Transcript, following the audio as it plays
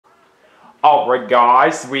Alright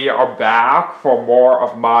guys, we are back for more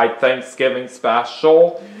of my Thanksgiving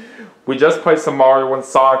special. We just played some Mario and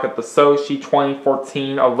Sonic at the Sochi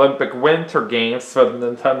 2014 Olympic Winter Games for the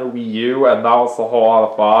Nintendo Wii U, and that was a whole lot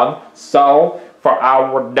of fun. So, for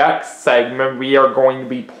our next segment, we are going to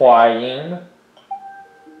be playing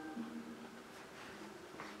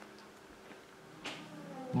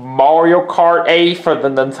Mario Kart 8 for the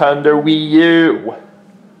Nintendo Wii U.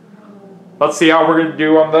 Let's see how we're going to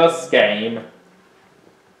do on this game.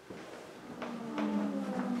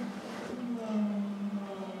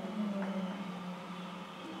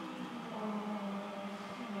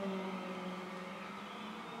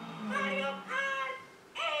 Mario Kart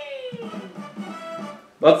 8!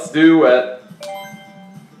 Let's do it.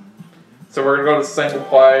 So we're going to go to single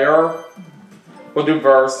player. We'll do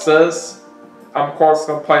versus. I'm of course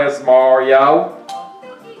going to play as Mario.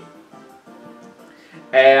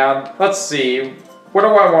 And let's see, what do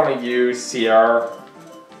I want to use here?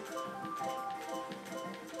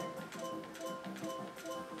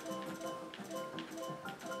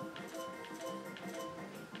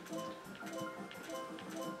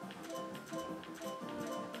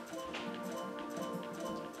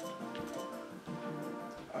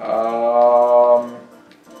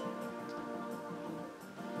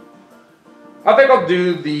 I think I'll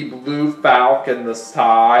do the Blue Falcon this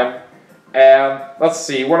time. And let's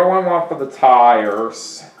see, what do I want for the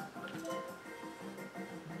tires?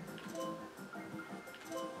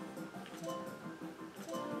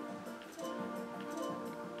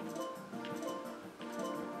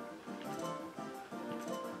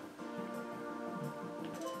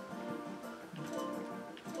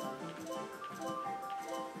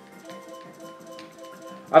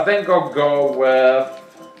 I think I'll go with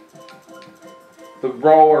the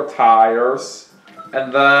roller tires,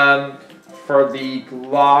 and then for the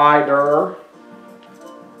glider,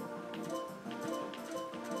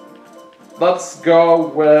 let's go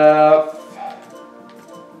with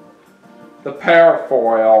the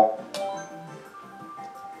parafoil.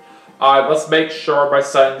 Alright, let's make sure my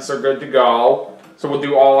settings are good to go. So we'll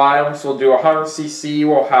do all items, we'll do 100cc,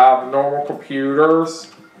 we'll have normal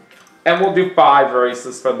computers, and we'll do 5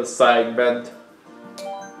 races for the segment.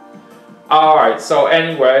 Alright, so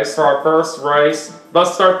anyways, for our first race,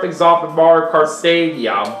 let's start things off at Mario Kart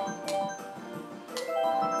Stadium.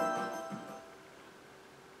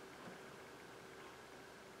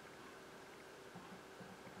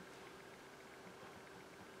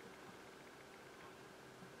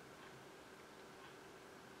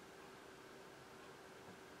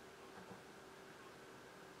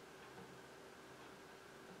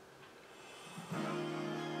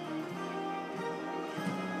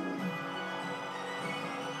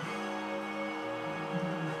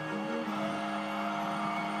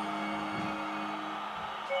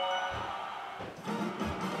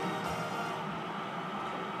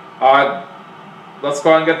 Alright, let's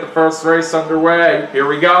go and get the first race underway. Here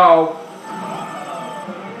we go.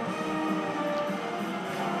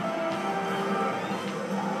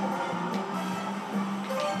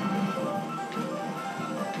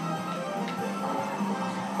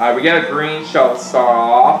 Alright, we get a green shell to start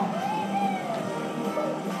off.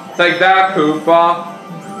 Take that, Koopa.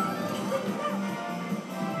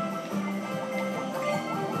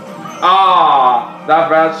 Ah,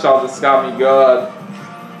 that red shell just got me good.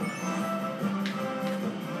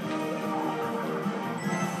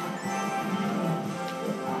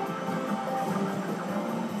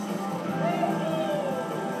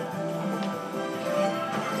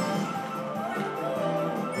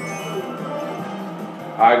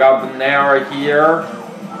 I got Banera here.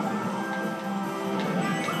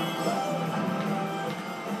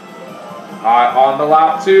 Alright, on the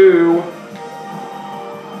lap 2.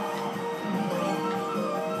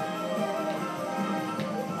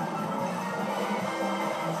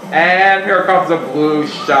 And here comes a blue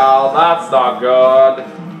shell. That's not good.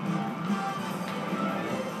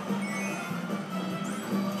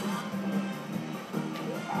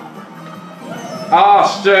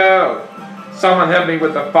 Oh, shoot. Someone hit me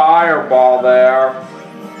with a fireball there.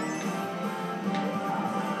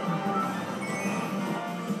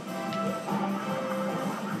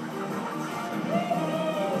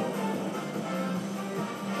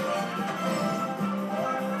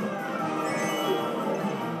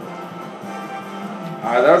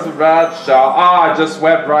 Alright, there's a red shell. Ah, I just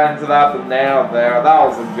went right into that banana there. That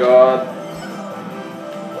was a good.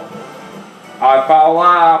 Alright, final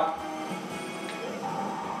lap.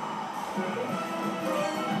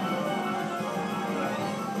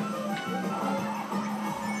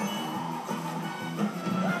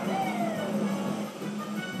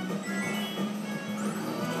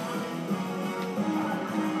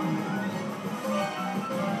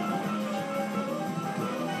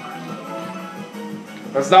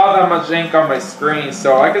 There's not that much ink on my screen,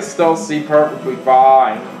 so I can still see perfectly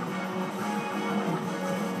fine.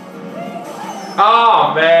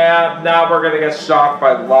 Oh man, now we're gonna get shocked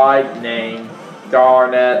by lightning.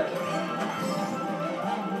 Darn it.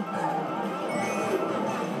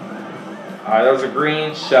 Alright, there's a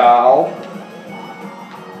green shell.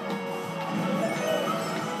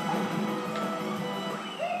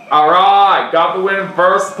 Alright, got the win in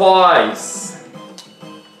first place.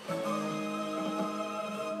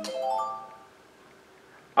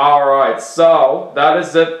 Alright, so that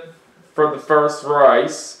is it for the first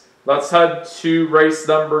race. Let's head to race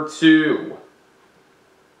number 2.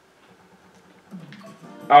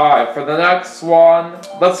 Alright, for the next one,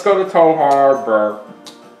 let's go to Tow Harbor.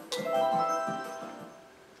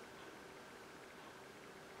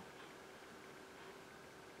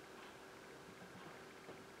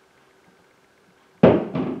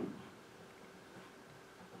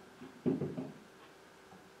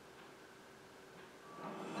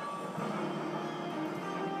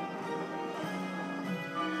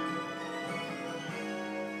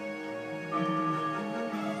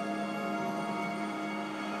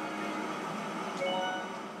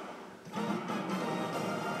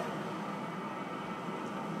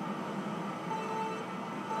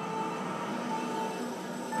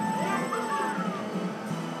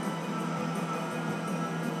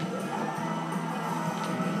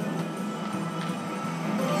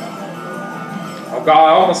 Oh god,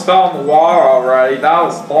 I almost fell in the water already. That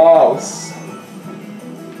was close.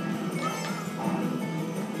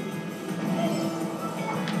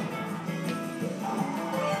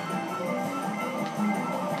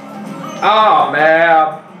 Oh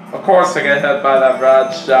man. Of course I get hit by that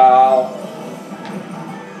red shell.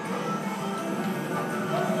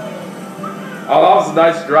 Oh, that was a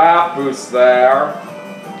nice draft boost there.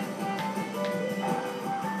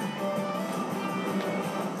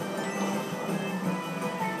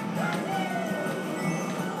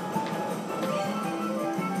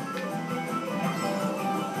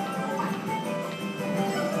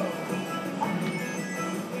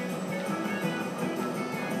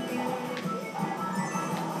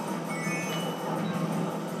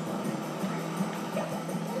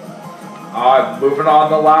 Alright, moving on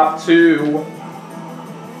to lap 2.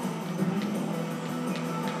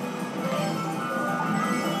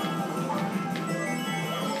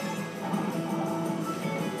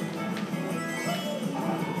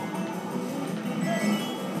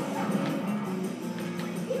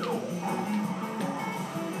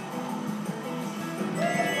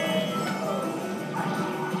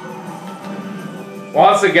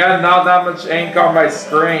 Once again, not that much ink on my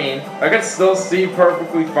screen. I can still see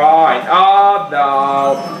perfectly fine. Oh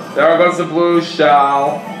no, there goes the blue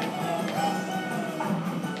shell.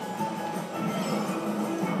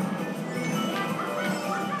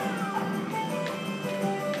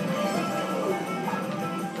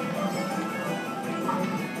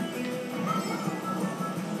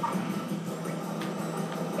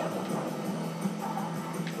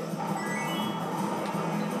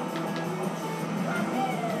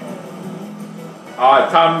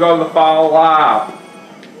 Alright, time to go to the final lap.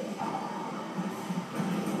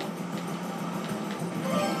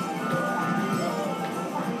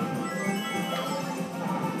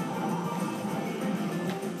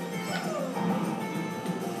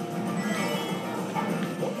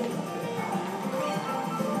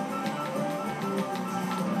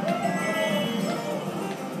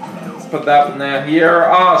 Let's put that in there here.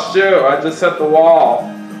 Oh shoot, I just hit the wall.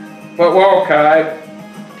 But we're okay.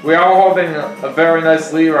 We are holding a very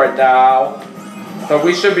nice lead right now, so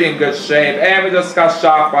we should be in good shape. And we just got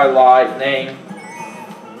shocked by lightning.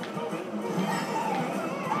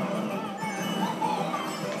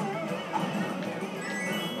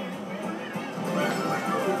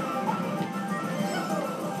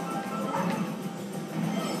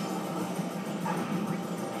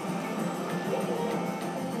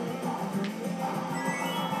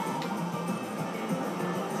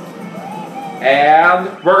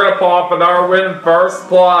 And we're going to pull off another win in first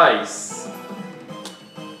place.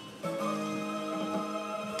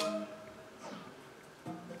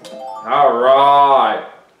 Alright.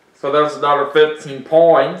 So there's another 15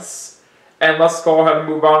 points. And let's go ahead and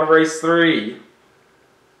move on to race 3.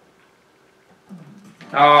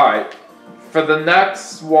 Alright. For the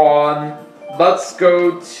next one, let's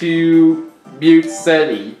go to Butte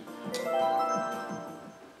City.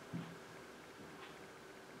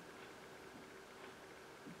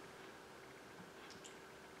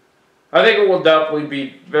 I think it will definitely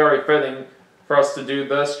be very fitting for us to do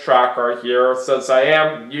this track right here, since I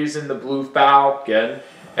am using the Blue Falcon,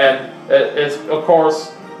 and it is, of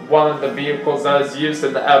course, one of the vehicles that is used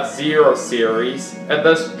in the F-Zero series, and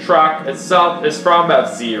this track itself is from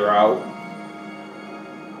F-Zero.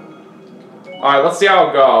 Alright, let's see how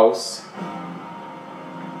it goes.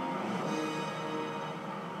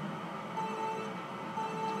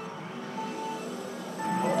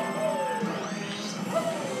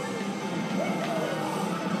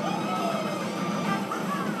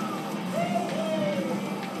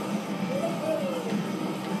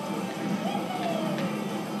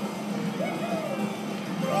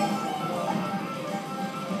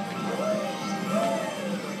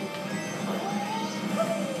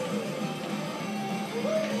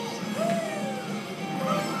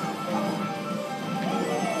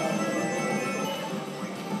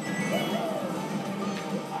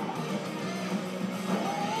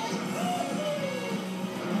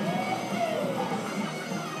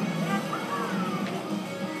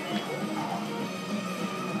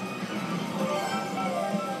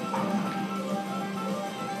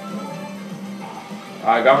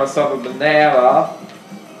 I got myself a banana.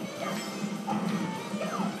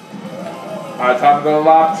 Alright, time to go to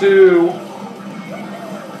lap 2.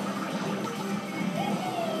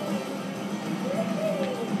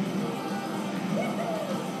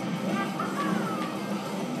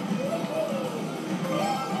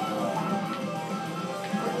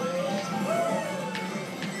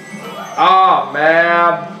 Ah,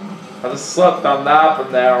 man. I just slipped on that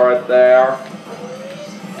banana right there.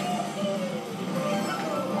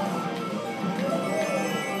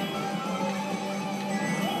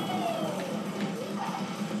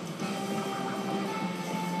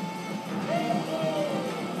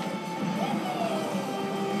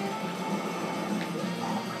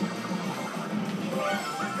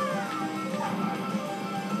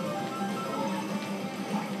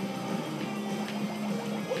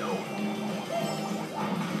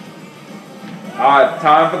 Alright,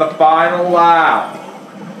 time for the final lap.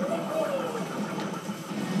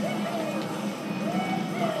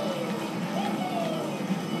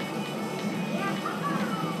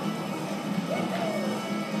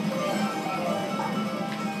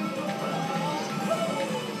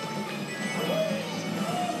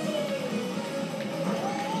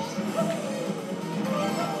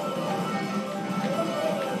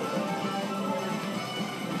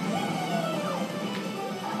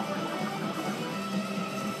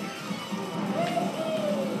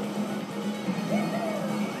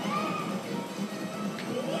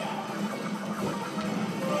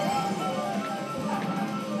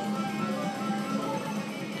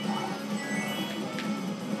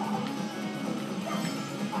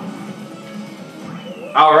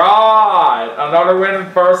 Alright, another win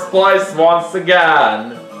in first place once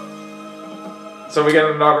again. So we get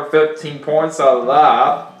another 15 points out of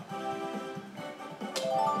that.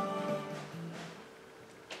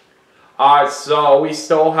 Alright, so we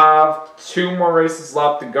still have 2 more races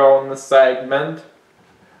left to go in the segment.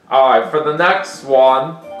 Alright, for the next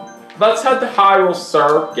one, let's head to Hyrule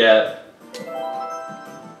Circuit.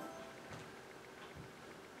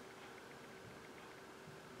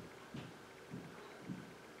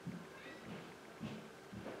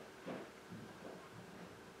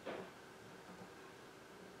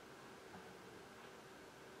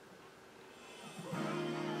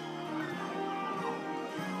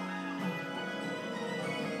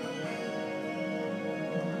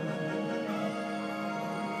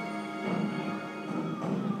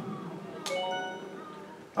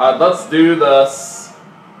 Let's do this.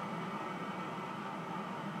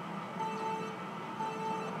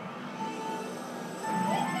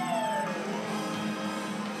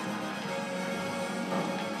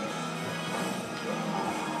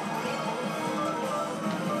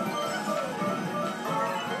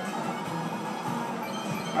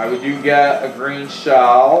 We do get a green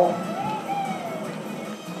shell.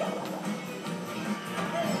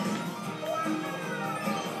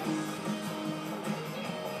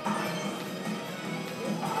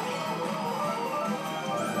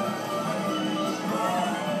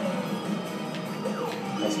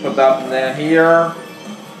 Put that banana here.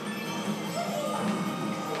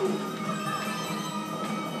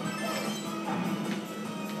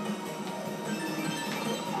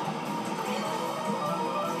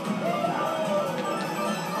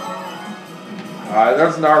 Alright,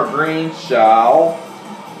 there's another green shell.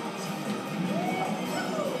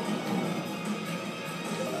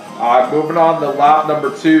 Alright, moving on to lap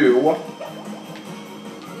number 2.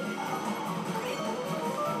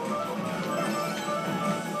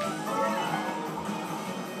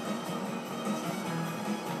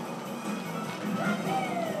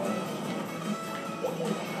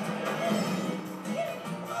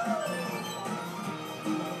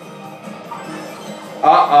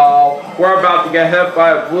 Uh-oh, we're about to get hit by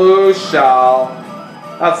a blue shell.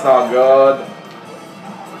 That's not good.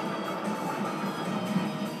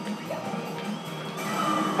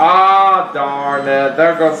 Ah, darn it,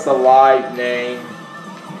 there goes the lightning.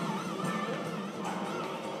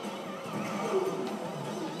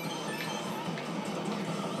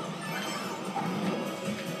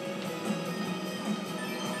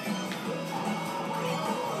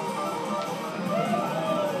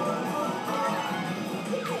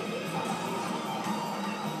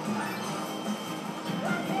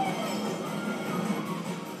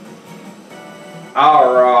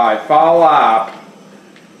 Alright, final lap.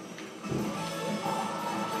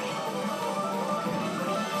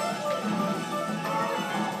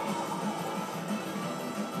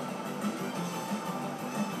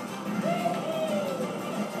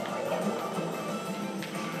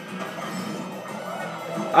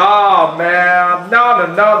 Oh man, not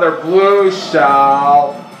another blue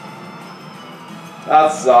shell.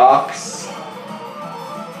 That sucks.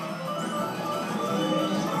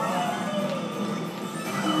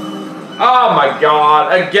 Oh my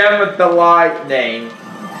god, again with the lightning.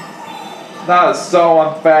 That is so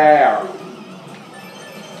unfair.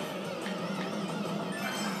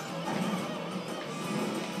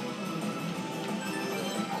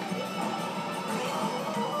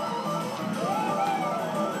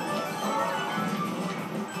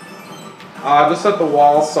 I just hit the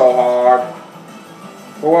wall so hard.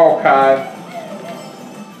 We're okay.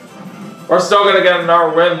 We're still gonna get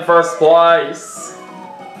another win first place.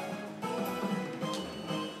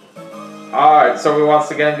 Alright, so we once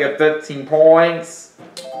again get 15 points.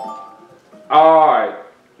 Alright,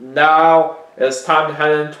 now it's time to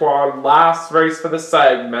head into our last race for the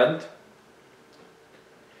segment.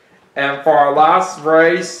 And for our last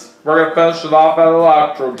race, we're going to finish it off at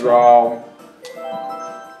Electrodrome.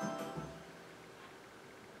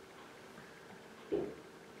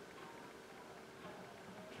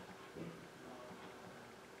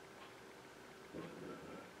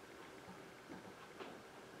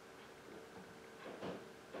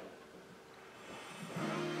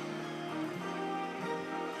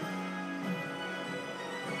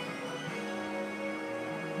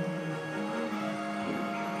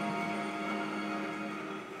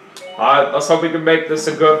 Alright, let's hope we can make this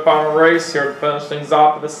a good final race here to finish things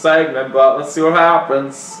off with the segment, but let's see what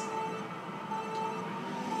happens.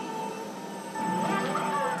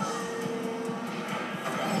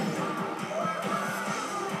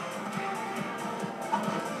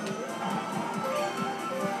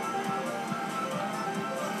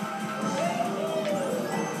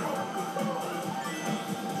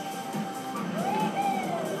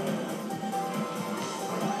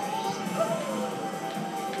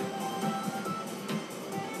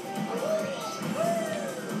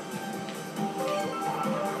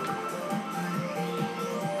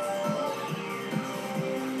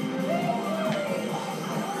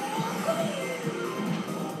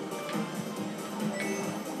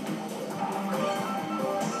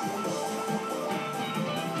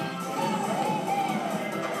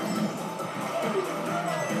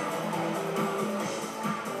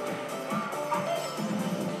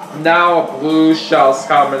 Now a blue shell's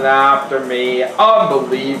coming after me.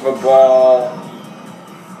 Unbelievable.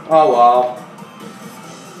 Oh well.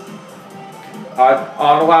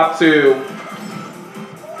 On lap 2.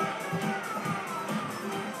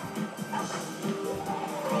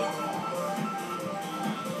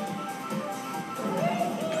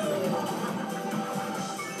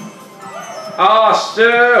 Oh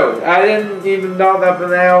shoot! I didn't even know that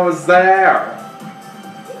banana was there.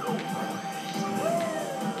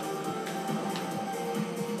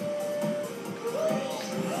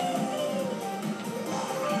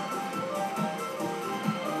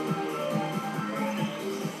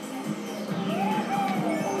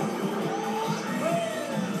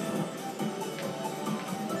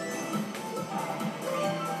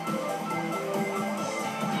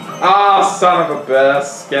 Oh, son of a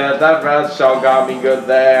biscuit. That red shell got me good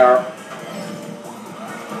there.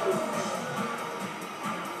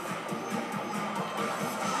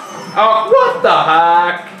 Oh, what the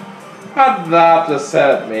heck? How did that just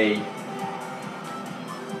hit me?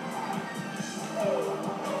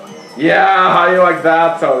 Yeah, how do you like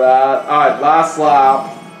that to that? Alright, last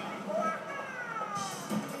lap.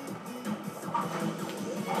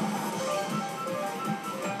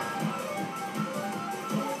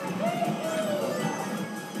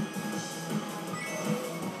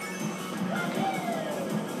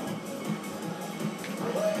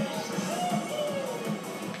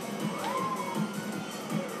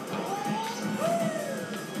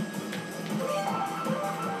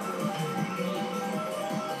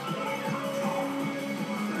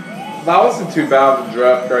 That wasn't too bad of a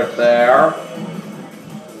drift right there.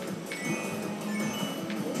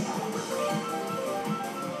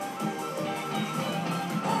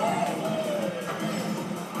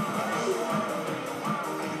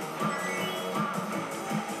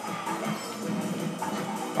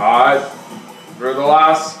 Alright, through the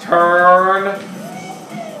last turn.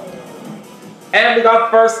 And we got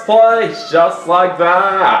first place, just like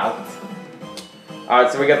that.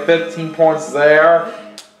 Alright, so we get 15 points there.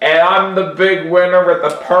 And I'm the big winner with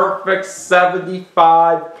a perfect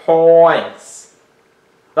 75 points.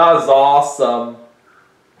 That is awesome.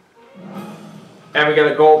 And we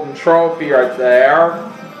get a golden trophy right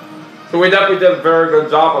there. So we definitely did a very good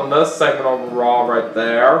job on this segment overall right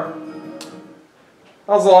there.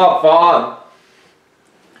 That was a lot of fun.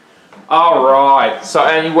 Alright, so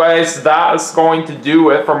anyways, that is going to do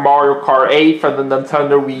it for Mario Kart 8 for the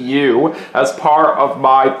Nintendo Wii U as part of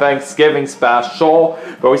my Thanksgiving special.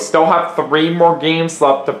 But we still have 3 more games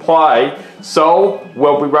left to play. So,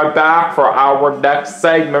 we'll be right back for our next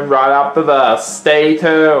segment right after this. Stay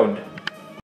tuned.